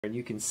and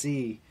you can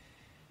see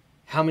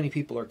how many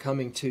people are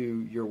coming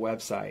to your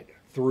website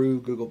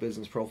through Google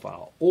Business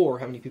Profile, or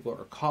how many people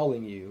are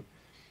calling you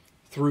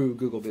through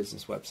Google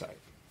Business website.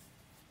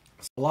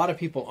 So a lot of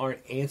people aren't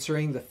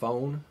answering the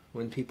phone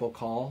when people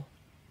call.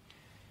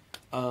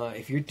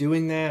 If you're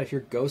doing that, if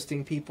you're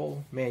ghosting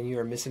people, man, you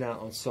are missing out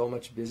on so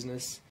much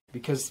business,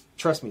 because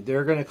trust me,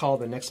 they're going to call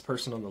the next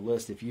person on the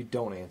list if you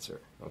don't answer,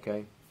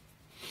 okay?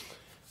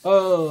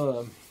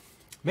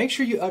 Make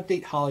sure you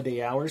update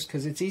holiday hours,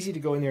 because it's easy to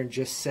go in there and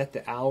just set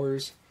the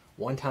hours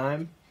one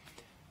time.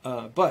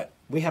 But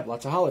we have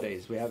lots of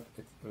holidays. We have,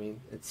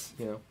 it's,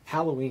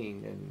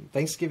 Halloween and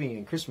Thanksgiving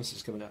and Christmas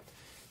is coming up.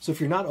 So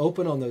if you're not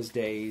open on those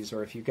days,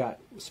 or if you've got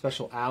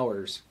special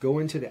hours, go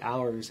into the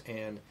hours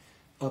and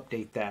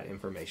update that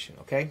information,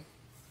 okay?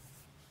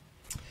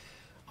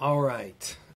 All right.